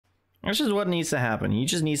This is what needs to happen. He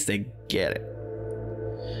just needs to get it.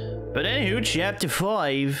 But anywho, chapter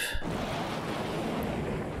 5.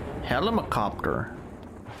 Helicopter.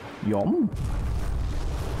 Yum.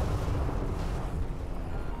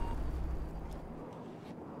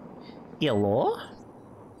 Hello?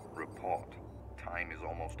 Report. Time is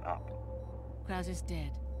almost up. Klaus is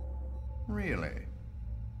dead. Really?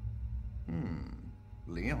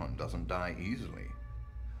 Leon doesn't die easily.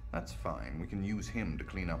 That's fine. We can use him to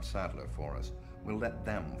clean up Sadler for us. We'll let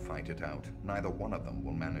them fight it out. Neither one of them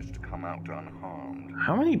will manage to come out unharmed.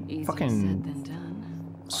 How many Easier fucking said than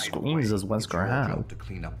done. screens does Wesker It's your have? job to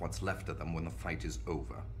clean up what's left of them when the fight is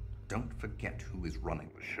over. Don't forget who is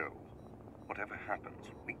running the show. Whatever happens,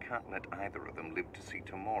 we can't let either of them live to see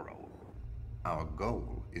tomorrow. Our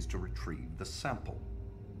goal is to retrieve the sample.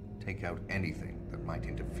 Take out anything that might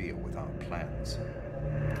interfere with our plans.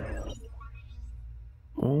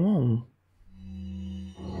 Oh.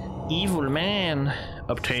 Evil man.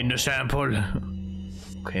 Obtain the sample.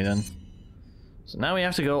 Okay then. So now we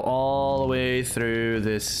have to go all the way through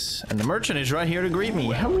this. And the merchant is right here to greet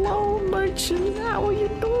me. Hello, merchant. How are you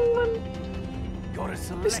doing?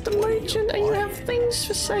 Mr. Merchant, and you have things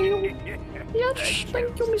for sale. Yes,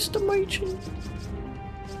 thank you, Mr. Merchant.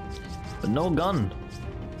 But no gun.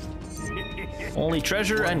 Only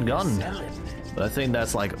treasure and gun. But I think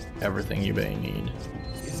that's like everything you may need.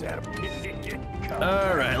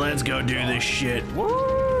 Alright, let's go do this shit.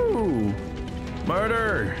 Woo!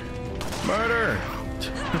 Murder! Murder!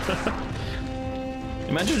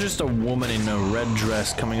 Imagine just a woman in a red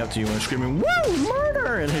dress coming up to you and screaming, "Woo!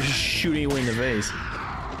 Murder!" and just shooting you in the face.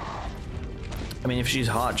 I mean, if she's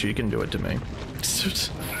hot, she can do it to me.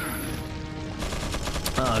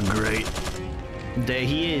 Oh, great. There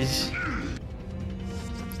he is.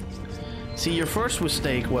 See, your first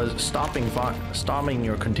mistake was stopping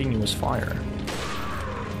your continuous fire.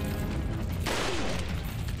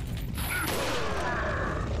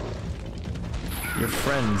 Your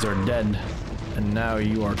friends are dead, and now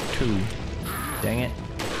you are too. Dang it.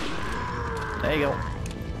 There you go.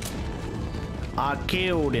 I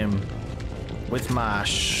killed him with my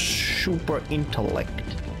super intellect.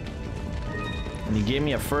 And he gave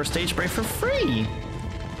me a first aid spray for free.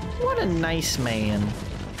 What a nice man.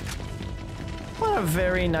 What a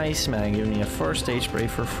very nice man, giving me a first aid spray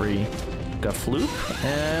for free. Got floop,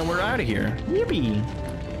 and we're out of here. Yippee!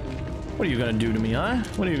 What are you gonna do to me, huh?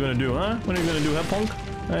 What are you gonna do, huh? What are you gonna do, huh, punk?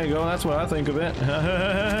 There you go, that's what I think of it.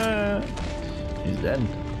 He's dead.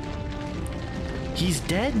 He's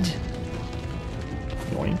dead!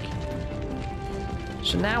 Yoink.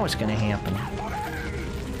 So now what's gonna happen?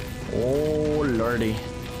 Oh, lordy.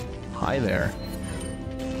 Hi there.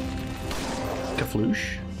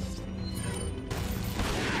 Kafloosh.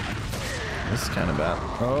 This is kind of bad.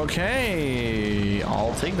 Okay,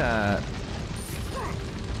 I'll take that.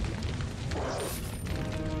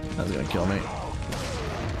 That's gonna kill me.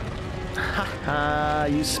 Haha,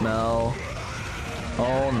 you smell.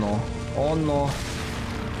 Oh no. Oh no.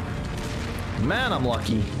 Man, I'm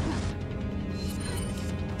lucky.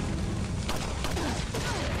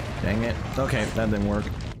 Dang it. Okay, that didn't work.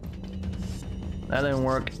 That didn't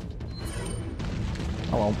work.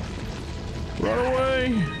 Hello. Run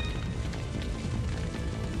away!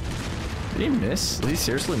 Did he miss? Did he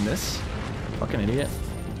seriously miss? Fucking idiot.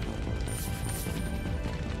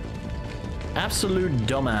 Absolute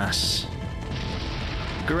dumbass.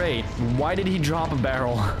 Great. Why did he drop a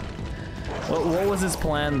barrel? What was his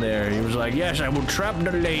plan there? He was like, yes, I will trap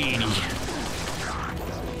the lady.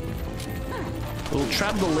 We'll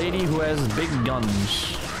trap the lady who has big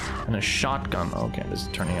guns. And a shotgun. Okay, this is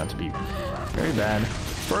turning out to be very bad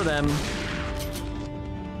for them.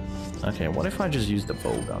 Okay, what if I just use the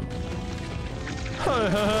bow gun?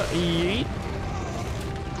 Yeet.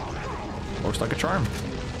 Works like a charm.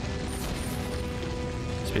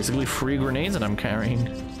 It's basically free grenades that I'm carrying.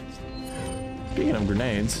 Speaking of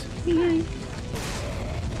grenades. Yeah,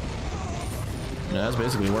 that's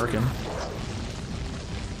basically working.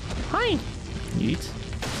 Hi! Yeet.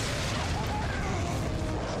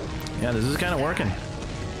 Yeah, this is kind of working.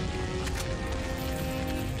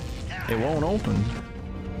 It won't open.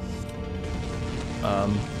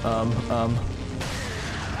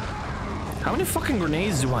 How many fucking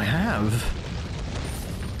grenades do I have?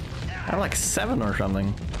 I have like 7 or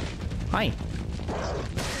something. Hi.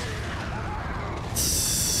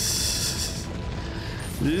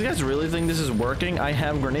 Do these guys really think this is working? I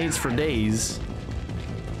have grenades for days.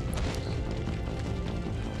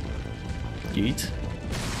 Yeet.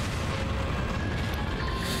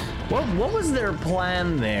 What was their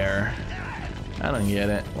plan there? I don't get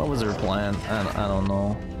it. What was their plan? I don't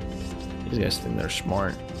know. These guys think they're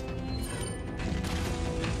smart.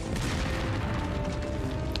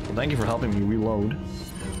 So thank you for helping me reload.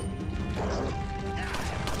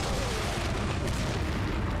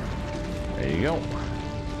 There you go.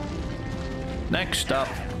 Next up,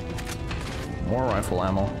 more rifle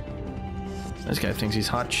ammo. This guy thinks he's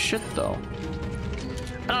hot shit though.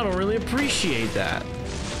 I don't really appreciate that.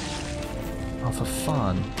 Oh, for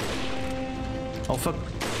fun. Oh, for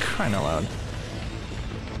crying out loud.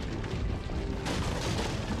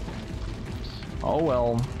 Oh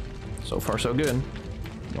well, so far so good.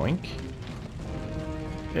 Yoink.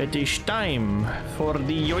 It is time for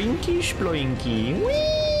the yoinky sploinky.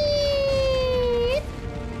 Whee!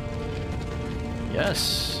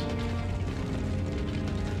 Yes.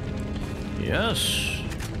 Yes.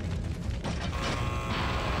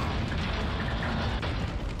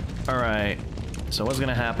 Alright. So what's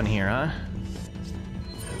gonna happen here, huh?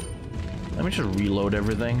 Let me just reload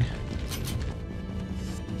everything.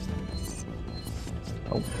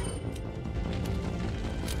 Oh.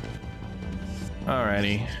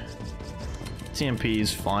 Alrighty. TMP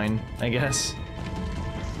is fine, I guess.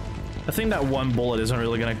 I think that one bullet isn't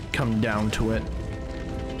really gonna come down to it.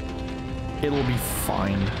 It'll be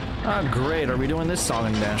fine. Ah, great. Are we doing this song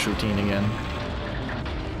and dance routine again?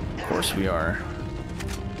 Of course we are.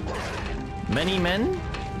 Many men?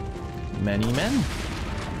 Many men?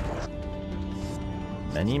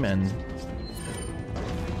 Many men.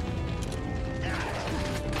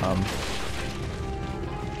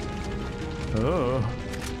 Oh.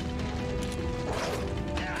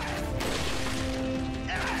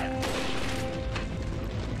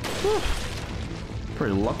 Whew.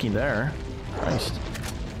 Pretty lucky there. Christ.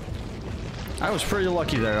 I was pretty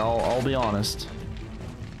lucky there, I'll be honest.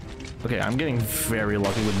 Okay, I'm getting very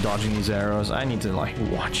lucky with dodging these arrows. I need to, like,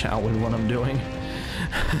 watch out with what I'm doing.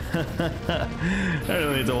 I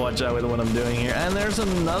really need to watch out with what I'm doing here. And there's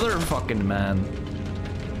another fucking man.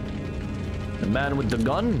 The man with the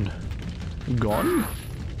gun. Gun?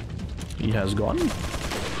 He has gun?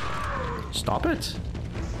 Stop it.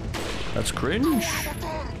 That's cringe.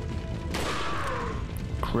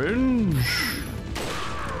 Cringe.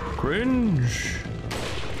 Cringe.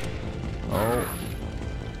 Oh.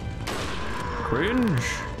 Cringe.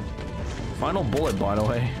 Final bullet, by the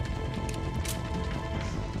way.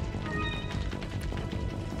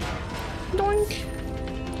 Doink.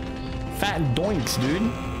 Fat doinks,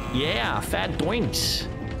 dude. Yeah, fat doinks.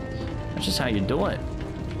 That's just how you do it.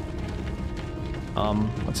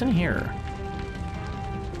 What's in here?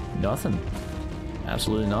 Nothing.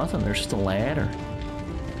 Absolutely nothing. There's just a ladder.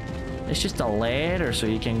 It's just a ladder so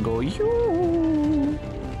you can go yoo.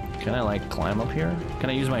 Can I like climb up here? Can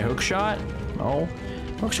I use my hook shot? No.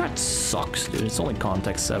 Hook shot sucks, dude. It's only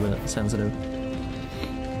context sensitive.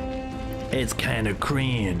 It's kind of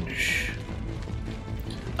cringe.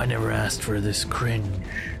 I never asked for this cringe.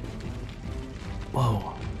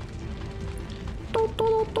 Whoa.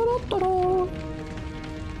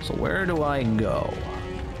 So where do I go?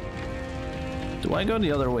 Do I go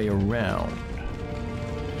the other way around?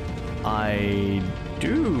 I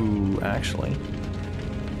do, actually.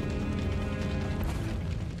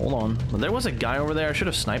 Hold on. Well, there was a guy over there. I should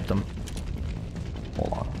have sniped him.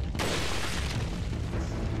 Hold on.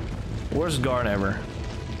 Worst guard ever.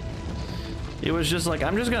 It was just like,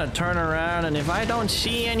 I'm just gonna turn around, and if I don't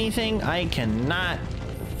see anything, I cannot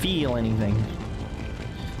feel anything.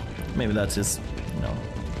 Maybe that's his, you know,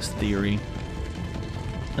 his theory.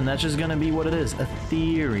 And that's just gonna be what it is, a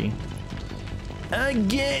theory.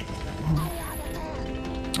 Again!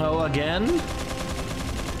 Oh, again?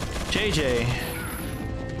 JJ,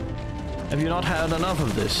 have you not had enough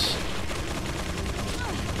of this?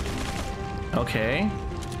 Okay.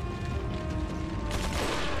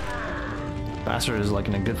 Bastard is like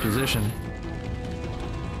in a good position.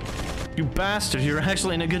 You bastard, you're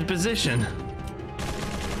actually in a good position.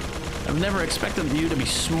 I've never expected you to be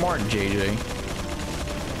smart, JJ.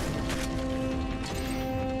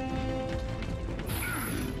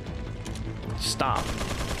 Stop.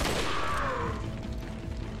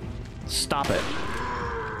 Stop it.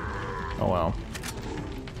 Oh well.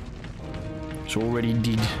 It's already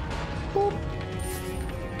did. Boop.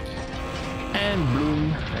 And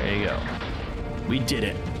bloom. There you go. We did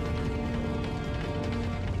it.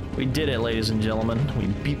 We did it, ladies and gentlemen. We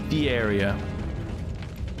beat the area.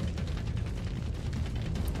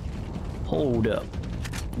 Hold up.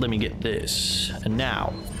 Let me get this. And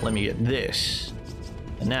now, let me get this.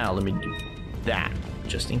 And now, let me do that.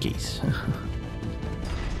 Just in case.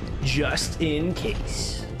 Just in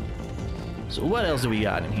case. So what else do we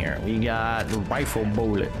got in here? We got the rifle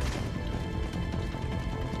bullet.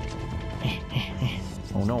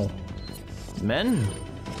 Oh no. Men?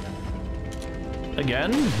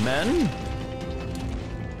 Again? Men?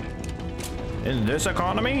 In this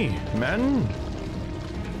economy, men?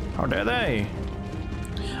 How dare they?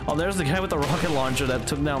 Oh, there's the guy with the rocket launcher that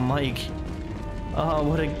took down Mike. Oh,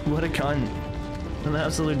 what a cunt. An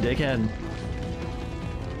absolute dickhead.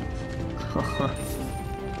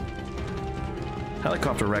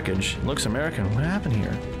 Helicopter wreckage. Looks American. What happened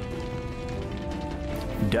here?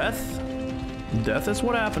 Death? Death is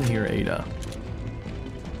what happened here, Ada.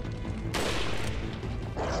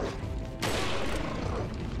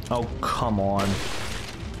 Oh, come on.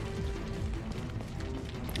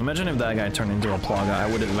 Imagine if that guy turned into a Plaga.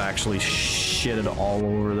 I would have actually shitted all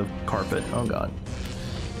over the carpet. Oh god.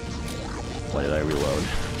 Why did I reload?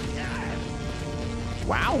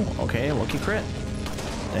 Wow! Okay, lucky crit.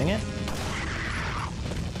 Dang it.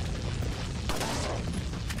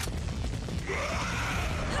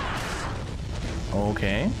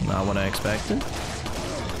 Okay, not what I expected.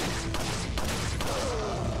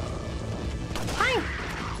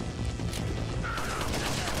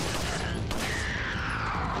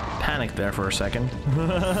 Panicked there for a second.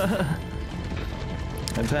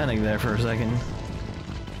 I panicked there for a second.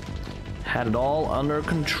 Had it all under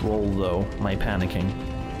control though, my panicking.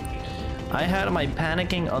 I had my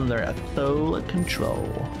panicking under full control.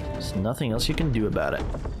 There's nothing else you can do about it.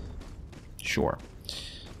 Sure.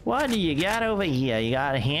 What do you got over here? You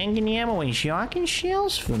got a handgun ammo and shotgun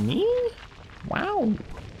shells for me? Wow.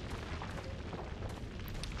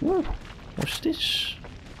 Ooh, what's this?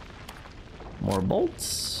 More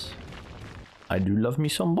bolts. I do love me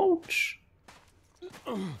some bolts.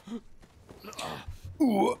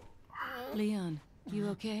 Leon, you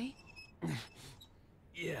okay?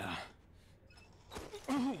 Yeah.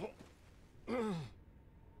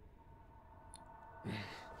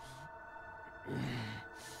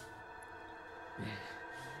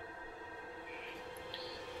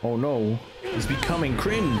 Oh no, he's becoming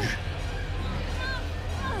cringe.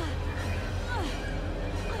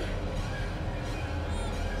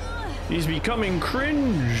 He's becoming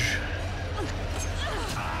cringe.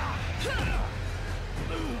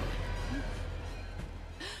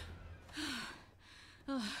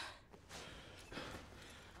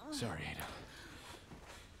 Sorry, Ada.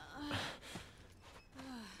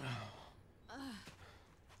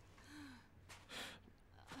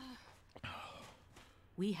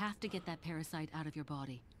 We have to get that parasite out of your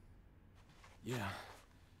body. Yeah.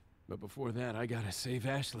 But before that, I gotta save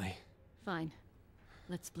Ashley. Fine.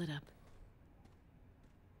 Let's split up.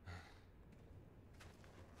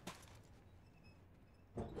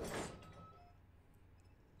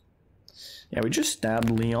 Yeah, we just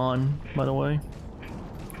stabbed Leon, by the way.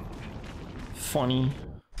 Funny.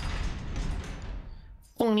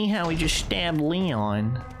 Funny how we just stabbed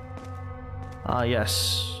Leon. Ah,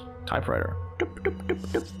 yes. Typewriter.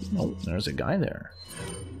 Oh, there's a guy there.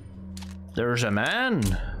 There's a man.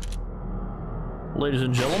 Ladies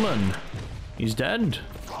and gentlemen, he's dead.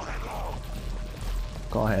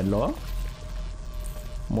 Go ahead, Law.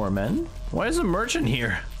 More men? Why is a merchant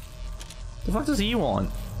here? The fuck does he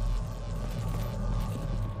want?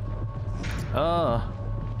 Oh,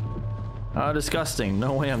 disgusting.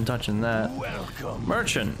 No way I'm touching that. Welcome.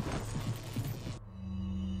 Merchant.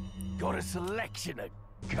 Got a selection of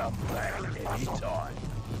come back anytime.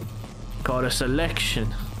 Got a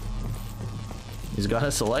selection. He's got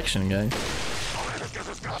a selection, guys.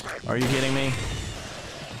 Are you kidding me?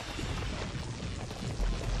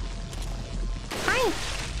 Hi.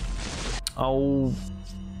 Oh,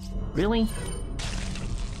 really?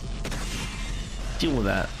 Deal with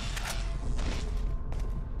that.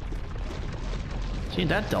 See,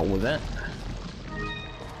 that dealt with it.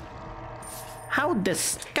 How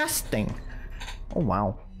disgusting. Oh,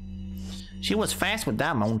 wow. She was fast with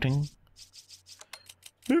that mounting.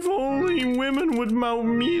 If only women would mount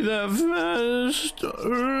me that fast.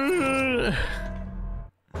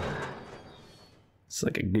 It's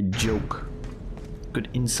like a good joke. Good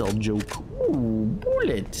incel joke. Ooh,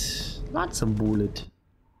 bullet. Lots of bullet.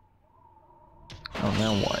 Oh,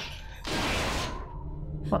 now what?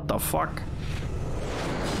 What the fuck?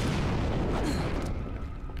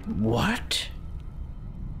 What?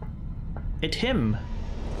 It's him.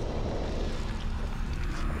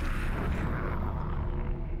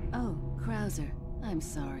 Oh, Krauser. I'm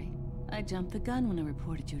sorry. I jumped the gun when I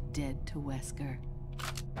reported you dead to Wesker.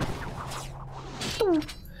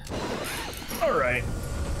 Alright.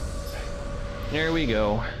 There we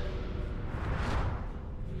go.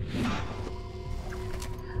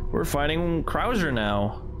 We're fighting Krauser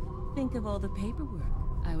now. Think of all the paperwork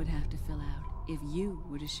I would have to fill out if you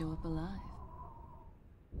were to show up alive.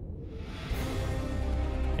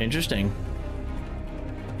 Interesting.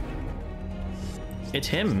 It's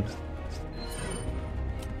him.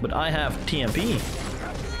 But I have TMP.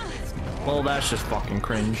 Well, that's just fucking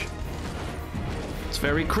cringe. It's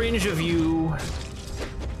very cringe of you.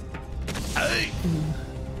 Hey.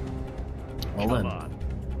 Well then.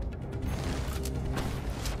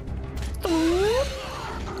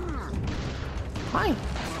 Hi.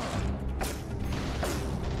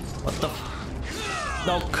 What the?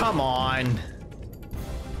 No, come on.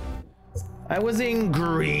 I was in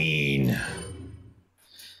green.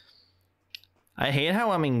 I hate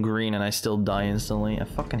how I'm in green and I still die instantly. I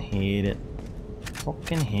fucking hate it.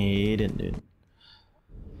 Fucking hate it, dude.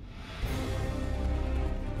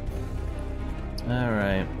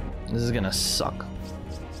 Alright. This is gonna suck.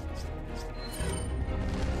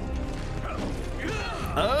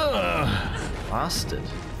 Ugh! Bastard.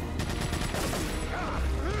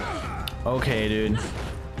 Okay, dude.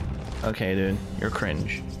 Okay, dude. You're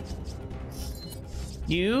cringe.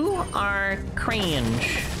 You are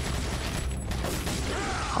cringe.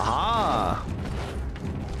 Haha.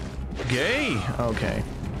 Gay. Okay.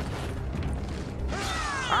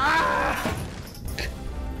 Ah!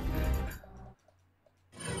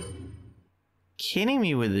 Kidding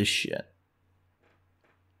me with this shit.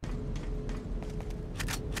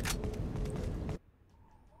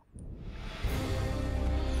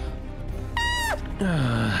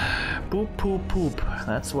 Poop, poop, poop.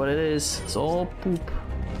 That's what it is. It's all poop.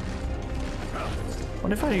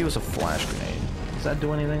 What if I use a flash grenade? Does that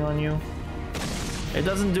do anything on you? It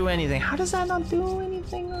doesn't do anything. How does that not do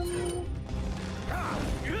anything on you?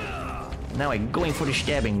 Now I'm going for the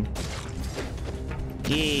stabbing.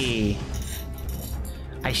 Yeah.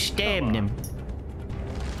 I stabbed him.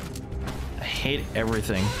 I hate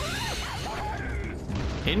everything.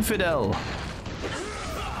 Infidel.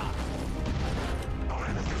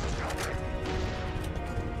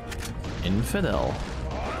 Infidel.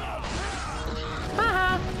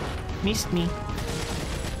 Haha. Missed me.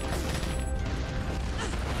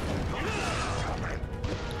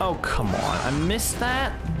 Oh, come on. I missed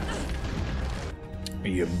that? Are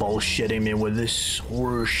you bullshitting me with this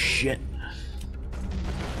horror shit?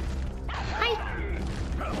 Hi.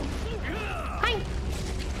 Hi.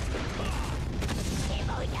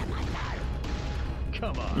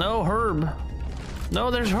 Come on. No, herb.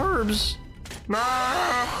 No, there's herbs.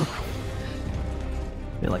 I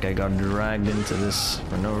feel like I got dragged into this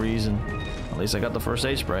for no reason. At least I got the first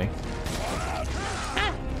aid spray.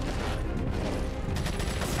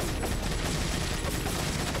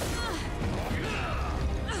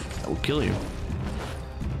 I will kill you.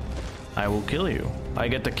 I will kill you. I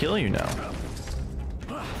get to kill you now.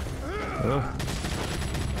 Ugh.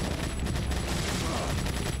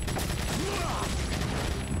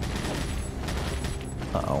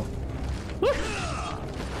 Uh-oh.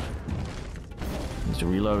 Need to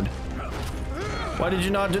reload. Why did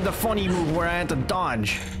you not do the funny move where I had to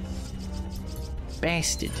dodge?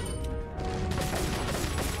 Bastard.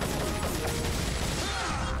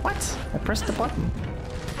 What? I pressed the button.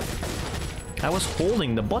 I was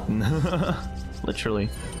holding the button. Literally.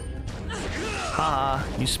 Haha,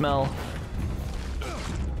 you smell.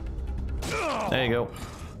 There you go.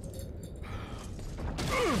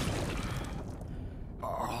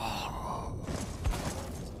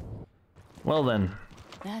 Well then.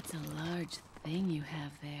 That's a large thing you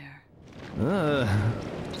have there.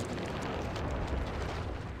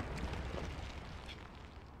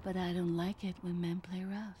 But I don't like it when men play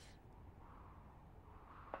rough.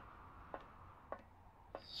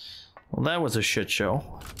 Well, that was a shit show.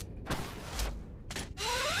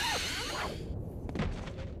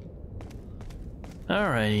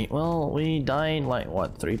 Alrighty, well, we died like,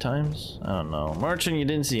 what, 3 times? I don't know. Merchant, you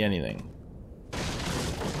didn't see anything.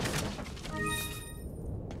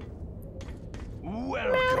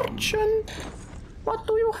 Merchant, what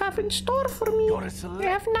do you have in store for me? I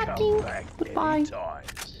have nothing. Goodbye.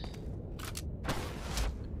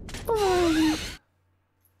 Bye.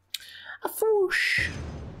 A foosh.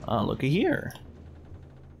 Ah, looky here.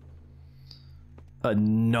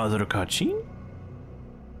 Another cutscene?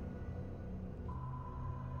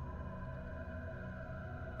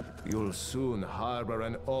 You'll soon harbor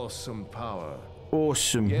an awesome power.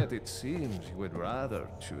 Awesome. Yet it seems you would rather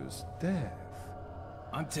choose death.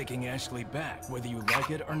 I'm taking Ashley back, whether you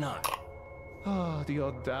like it or not. Ah, the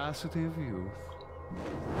audacity of youth.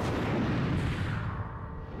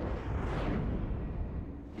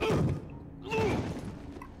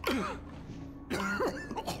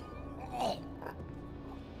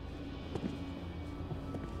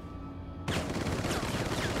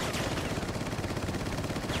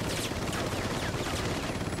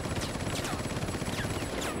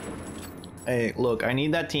 Hey, look, I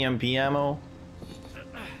need that TMP ammo.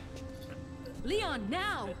 Leon,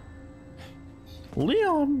 now!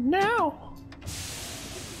 Leon, now!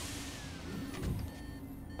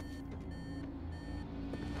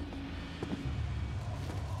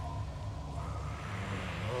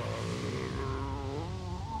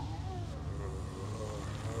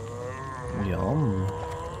 Yum.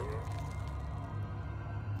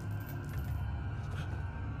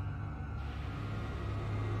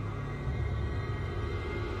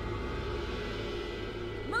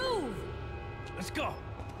 Move! Let's go.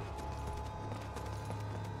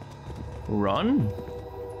 Run?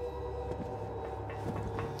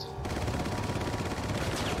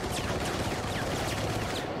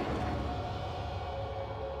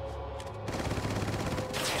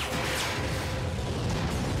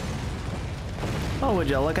 Oh, would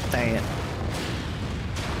you look at that?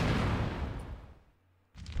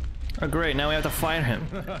 Oh, great, now we have to fight him.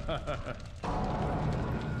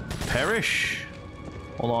 Perish?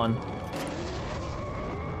 Hold on.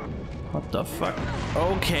 What the fuck?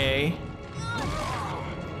 Okay.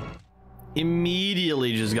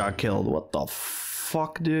 Immediately just got killed. What the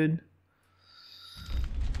fuck, dude?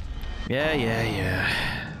 Yeah.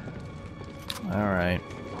 Alright.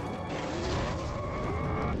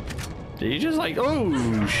 Did you just like, oh,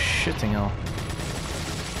 shitting hell.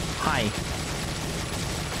 Hi.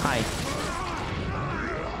 Hi.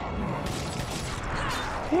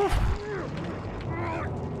 Woo.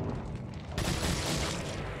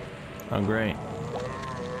 Oh, great.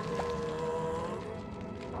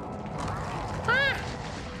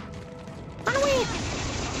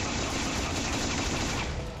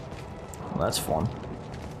 Well, that's fun.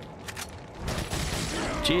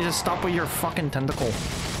 Jesus, stop with your fucking tentacle.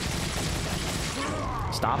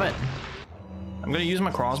 Stop it. I'm gonna use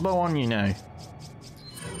my crossbow on you now.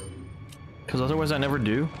 Because otherwise I never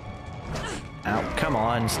do. Ow, come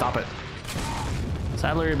on, stop it.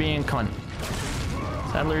 Sadler, you're being a cunt.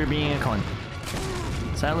 Sadler, you're being a cunt.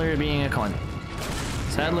 Sadler, you're being a cunt.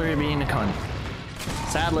 Sadler, you're being a cunt.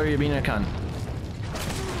 Sadler, you're being a cunt.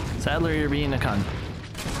 Sadler, you're being a cunt.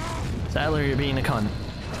 Sadler, you're being a cunt.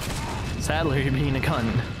 Sadler, you're being a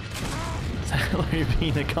cunt. Sadler, you're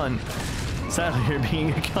being a cunt. Sadler, you're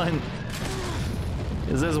being a cunt.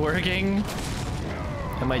 Is this working?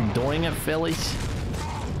 Am I doing it, Phillies?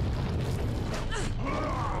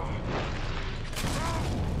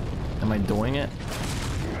 Am I doing it?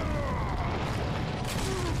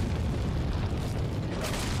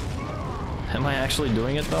 Am I actually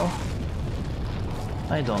doing it though?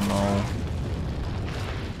 I don't know.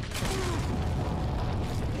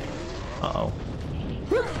 Uh-oh.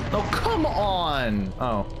 Oh, come on!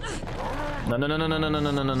 Oh. No.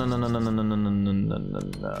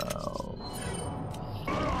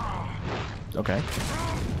 Okay.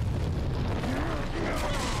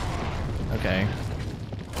 Okay.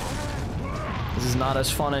 This is not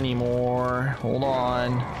as fun anymore. Hold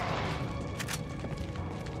on.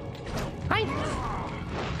 Hi!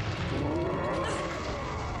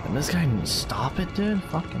 Can this guy stop it, dude?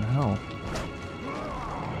 Fucking hell.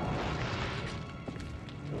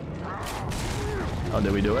 Oh,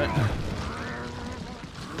 did we do it?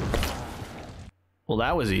 Well,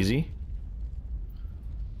 that was easy.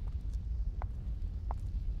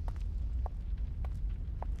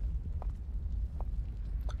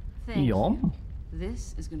 Thank Yum. you.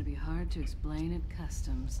 This is going to be hard to explain at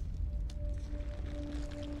customs.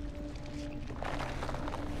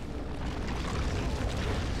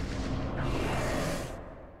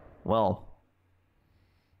 Well,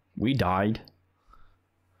 we died.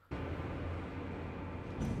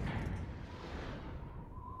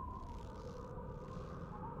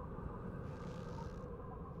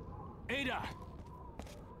 Ada!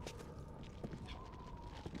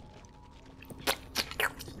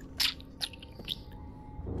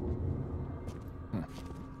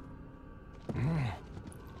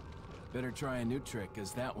 Better try a new trick,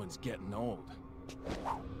 cause that one's getting old.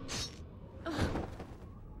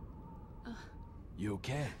 You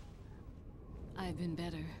okay? I've been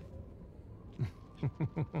better.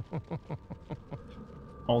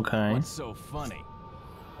 Okay. What's so funny?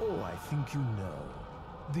 Oh, I think you know.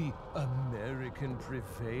 The American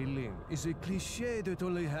prevailing is a cliche that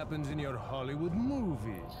only happens in your Hollywood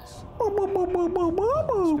movies.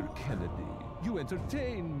 Mr. Kennedy, you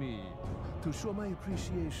entertain me. To show my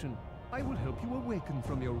appreciation, I will help you awaken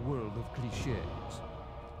from your world of cliches.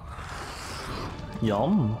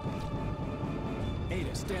 Yum.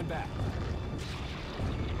 Ada, stand back.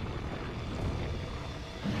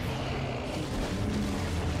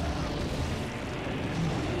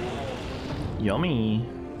 Yummy.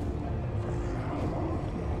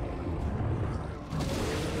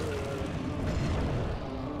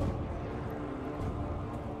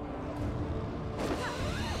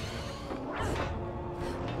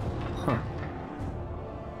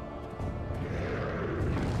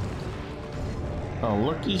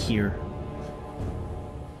 looky here.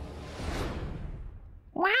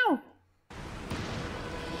 Wow!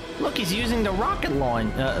 Look, he's using the rocket line,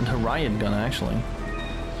 the riot gun, actually.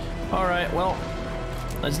 Alright, well,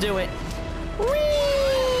 let's do it. Whee!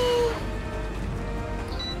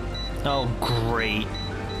 Oh, great.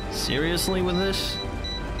 Seriously with this?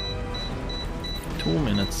 2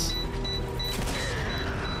 minutes.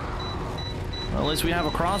 Well, at least we have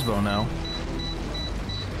a crossbow now.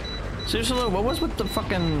 Seriously, what was with the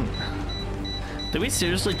fucking... Did we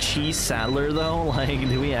seriously cheese Sadler, though? Like,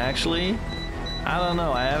 did we actually? I don't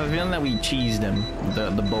know, I have a feeling that we cheesed him,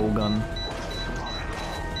 the bow gun.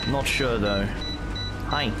 Not sure, though.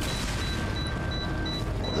 Hi.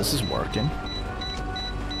 This is working.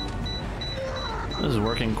 This is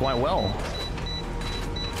working quite well.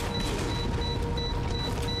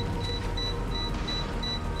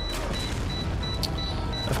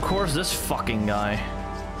 Of course, this fucking guy.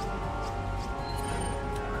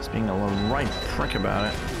 He's being a little right prick about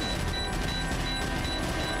it.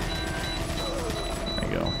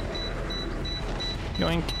 There you go.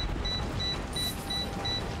 Yoink.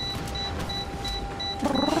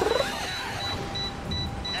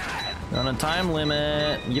 We're on a time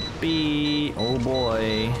limit. Yippee. Oh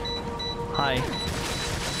boy. Hi.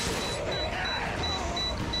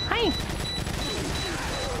 Hi.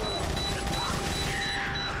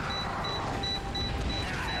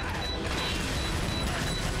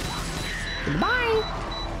 Goodbye.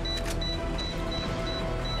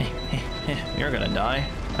 You're gonna die.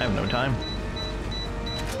 I have no time.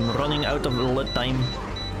 I'm running out of lit time.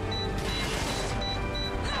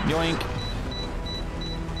 Yoink.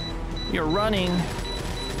 You're running.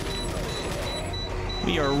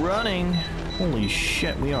 We are running. Holy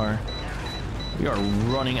shit, we are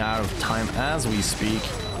running out of time as we speak.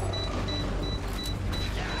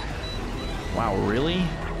 Wow, really?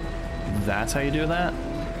 That's how you do that?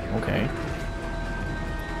 Okay.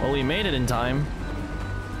 Well, we made it in time.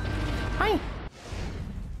 Hi.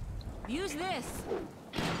 Use this.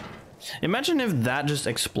 Imagine if that just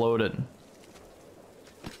exploded.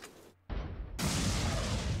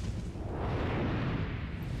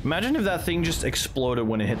 Imagine if that thing just exploded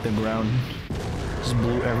when it hit the ground. Just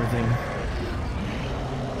blew everything.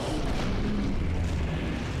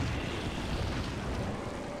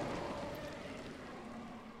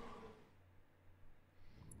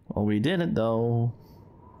 Well, we did it though.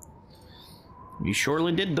 We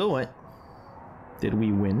surely did do it. Did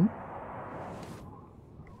we win?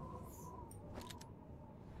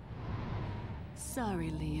 Sorry,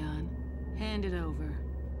 Leon. Hand it over.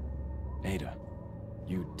 Ada,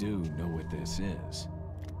 you do know what this is.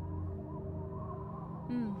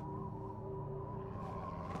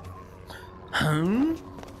 And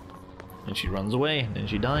she runs away, then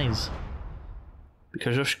she dies.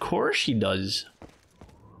 Because of course she does.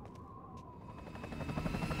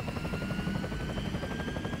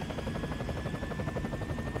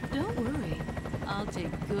 Don't worry. I'll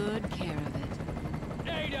take good care of it.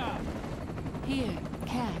 Ada! Here,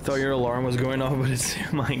 catch. Thought your alarm was going off, but it's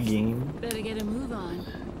my game. Better get a move on.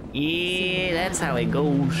 Yeah, that's how it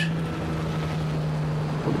goes.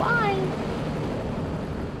 Goodbye.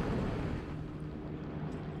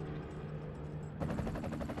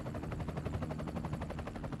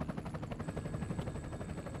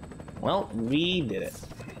 Well, we did it.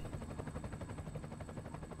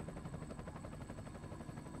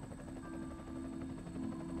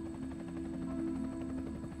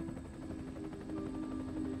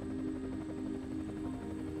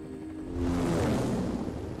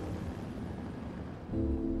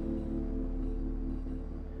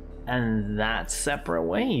 And that's Separate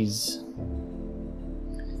Ways.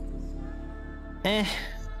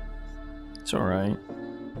 It's alright.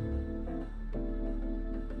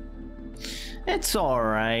 It's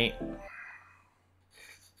alright.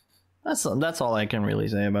 That's all I can really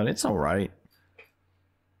say about it. It's alright.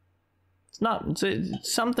 It's not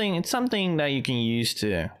it's something that you can use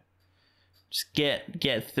to just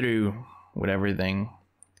get through with everything.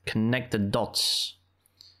 Connect the dots.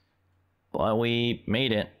 But we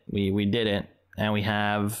made it. We did it, and we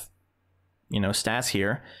have, you know, stats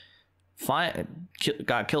here.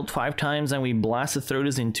 Got killed 5 times, and we blasted through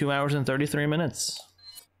this in 2 hours and 33 minutes.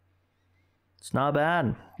 It's not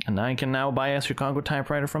bad. And I can now buy a Chicago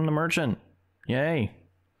typewriter from the merchant. Yay.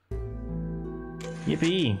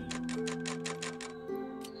 Yippee.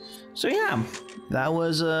 So yeah, that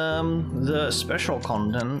was the special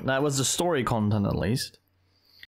content. That was the story content, at least.